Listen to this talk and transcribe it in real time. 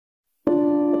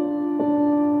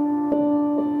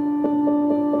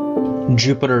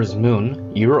Jupiter's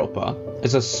moon, Europa,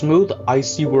 is a smooth,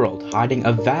 icy world hiding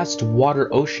a vast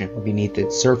water ocean beneath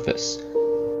its surface.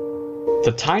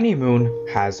 The tiny moon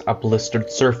has a blistered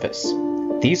surface.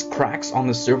 These cracks on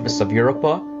the surface of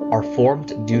Europa are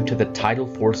formed due to the tidal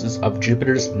forces of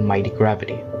Jupiter's mighty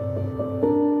gravity.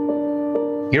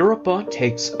 Europa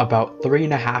takes about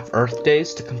 3.5 Earth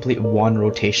days to complete one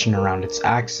rotation around its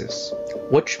axis,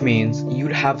 which means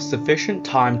you'd have sufficient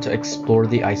time to explore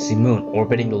the icy moon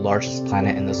orbiting the largest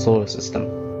planet in the solar system.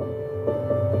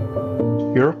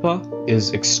 Europa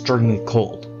is extremely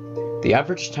cold. The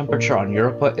average temperature on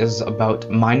Europa is about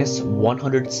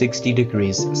 -160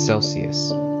 degrees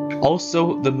Celsius.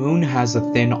 Also, the moon has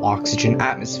a thin oxygen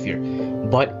atmosphere,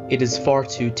 but it is far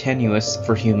too tenuous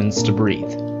for humans to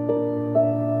breathe.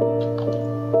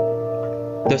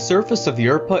 The surface of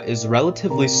Europa is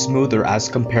relatively smoother as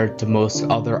compared to most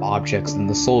other objects in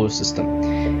the solar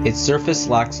system. Its surface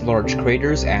lacks large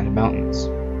craters and mountains.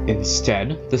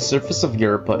 Instead, the surface of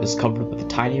Europa is covered with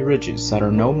tiny ridges that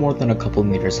are no more than a couple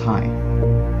meters high.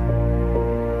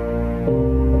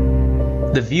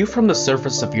 The view from the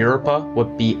surface of Europa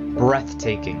would be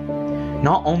breathtaking.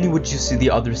 Not only would you see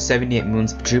the other 78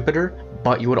 moons of Jupiter,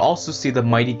 but you would also see the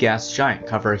mighty gas giant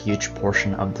cover a huge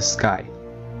portion of the sky.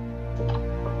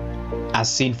 As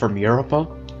seen from Europa,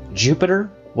 Jupiter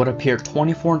would appear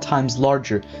 24 times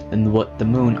larger than what the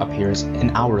moon appears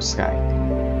in our sky.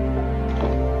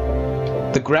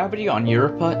 The gravity on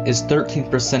Europa is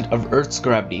 13% of Earth's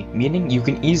gravity, meaning you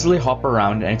can easily hop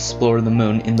around and explore the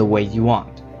moon in the way you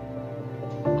want.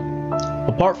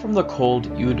 Apart from the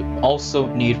cold, you'd also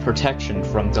need protection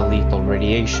from the lethal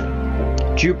radiation.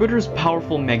 Jupiter's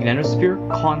powerful magnetosphere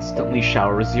constantly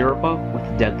showers Europa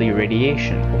with deadly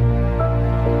radiation.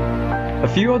 A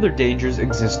few other dangers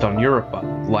exist on Europa,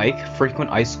 like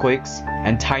frequent ice quakes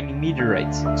and tiny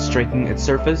meteorites striking its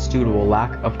surface due to a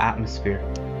lack of atmosphere.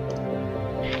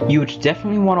 You would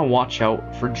definitely want to watch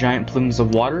out for giant plumes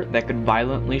of water that could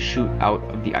violently shoot out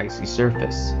of the icy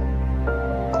surface.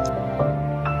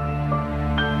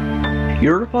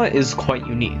 Europa is quite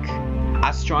unique.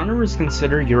 Astronomers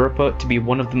consider Europa to be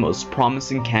one of the most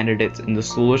promising candidates in the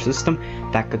solar system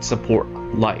that could support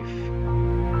life.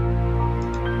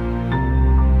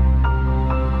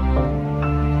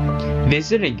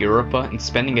 Visiting Europa and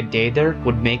spending a day there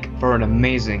would make for an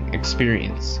amazing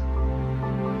experience.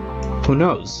 Who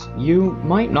knows, you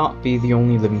might not be the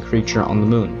only living creature on the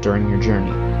moon during your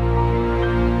journey.